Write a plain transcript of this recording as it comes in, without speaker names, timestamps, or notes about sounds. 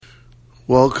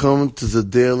Welcome to the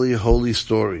Daily Holy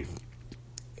Story.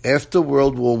 After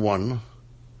World War I,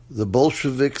 the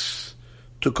Bolsheviks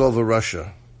took over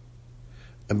Russia.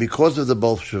 And because of the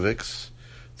Bolsheviks,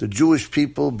 the Jewish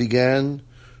people began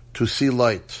to see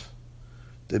light.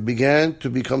 They began to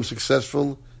become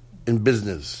successful in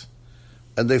business.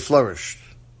 And they flourished,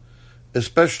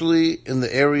 especially in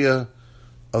the area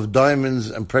of diamonds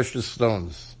and precious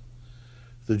stones.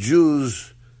 The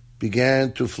Jews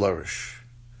began to flourish.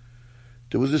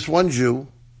 There was this one Jew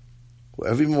who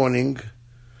every morning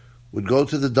would go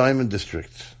to the diamond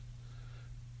district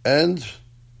and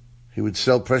he would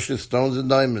sell precious stones and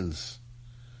diamonds.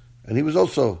 And he was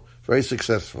also very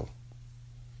successful.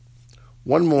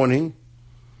 One morning,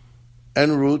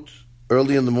 en route,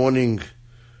 early in the morning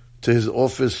to his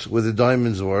office where the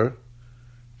diamonds were,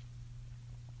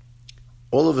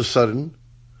 all of a sudden,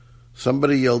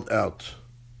 somebody yelled out,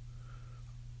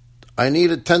 "I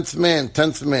need a 10th man,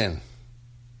 10th man."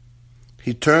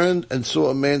 He turned and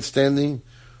saw a man standing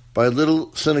by a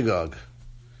little synagogue,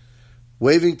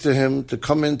 waving to him to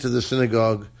come into the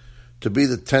synagogue to be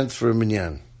the 10th for a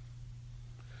minyan.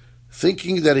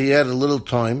 Thinking that he had a little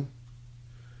time,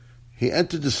 he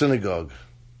entered the synagogue.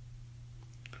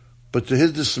 But to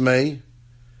his dismay,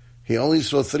 he only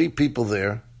saw 3 people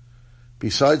there,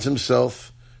 besides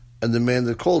himself and the man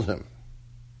that called him.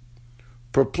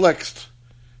 Perplexed,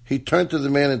 he turned to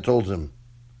the man and told him,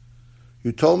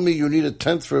 "You told me you need a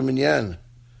 10th for a minyan,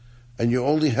 and you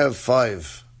only have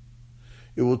 5.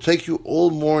 It will take you all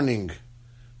morning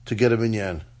to get a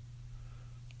minyan.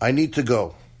 I need to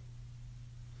go."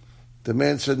 The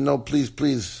man said, "No,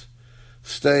 please,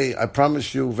 stay. I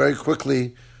promise you, very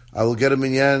quickly, I will get a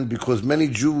minyan because many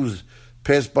Jews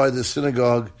pass by the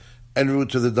synagogue en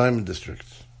route to the diamond district."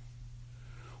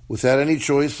 Without any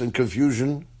choice and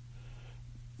confusion,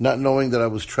 not knowing that I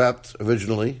was trapped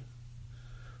originally,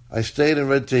 I stayed and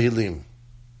read Tehillim.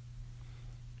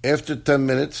 After 10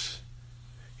 minutes,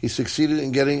 he succeeded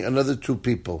in getting another 2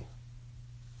 people.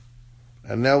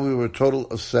 And now we were a total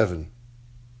of 7.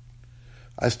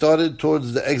 I started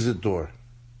towards the exit door,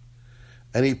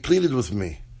 and he pleaded with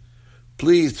me,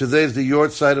 "Please, today's the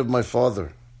yortzeit of my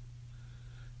father.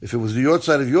 If it was the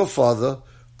yortzeit of your father,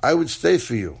 I would stay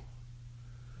for you.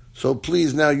 So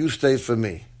please, now you stay for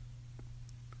me."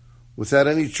 Without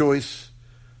any choice,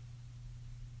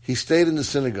 he stayed in the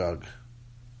synagogue,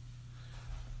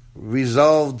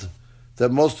 resolved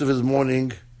that most of his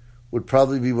morning would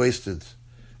probably be wasted,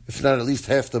 if not at least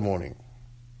half the morning.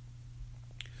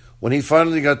 When he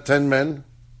finally got 10 men,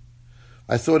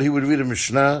 I thought he would read a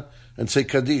Mishnah and say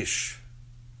Kaddish.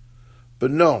 But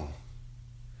no,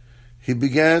 he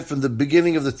began from the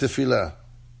beginning of the Tefillah.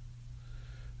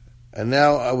 And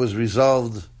now I was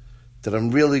resolved that I'm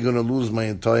really going to lose my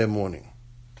entire morning.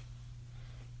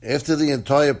 After the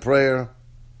entire prayer,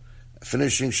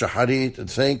 finishing Shaharit and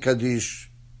saying Kaddish,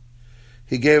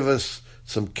 he gave us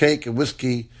some cake and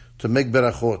whiskey to make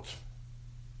berachot.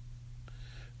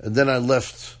 And then I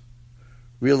left,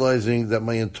 realizing that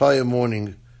my entire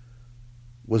morning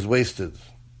was wasted.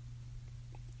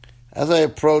 As I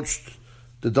approached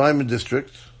the diamond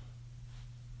district,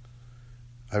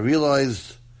 I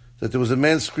realized that there was a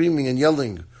man screaming and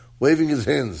yelling, waving his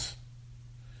hands.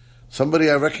 Somebody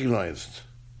I recognized.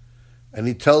 And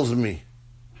he tells me,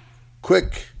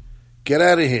 "Quick, get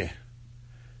out of here.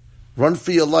 Run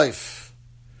for your life."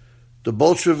 The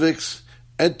Bolsheviks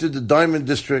entered the diamond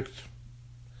district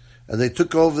and they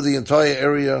took over the entire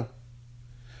area.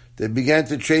 They began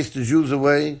to chase the Jews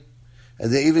away and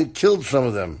they even killed some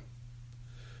of them.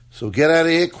 So get out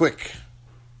of here quick.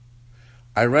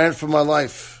 I ran for my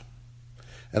life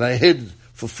and I hid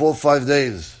for 4 or 5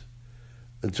 days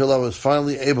until I was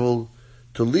finally able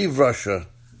to leave Russia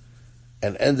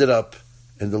and ended up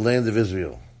in the land of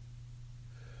Israel.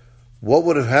 What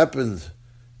would have happened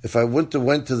if I went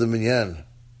to the minyan?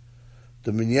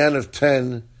 The minyan of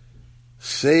 10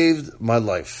 saved my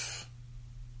life.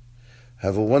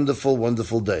 Have a wonderful,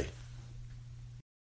 wonderful day.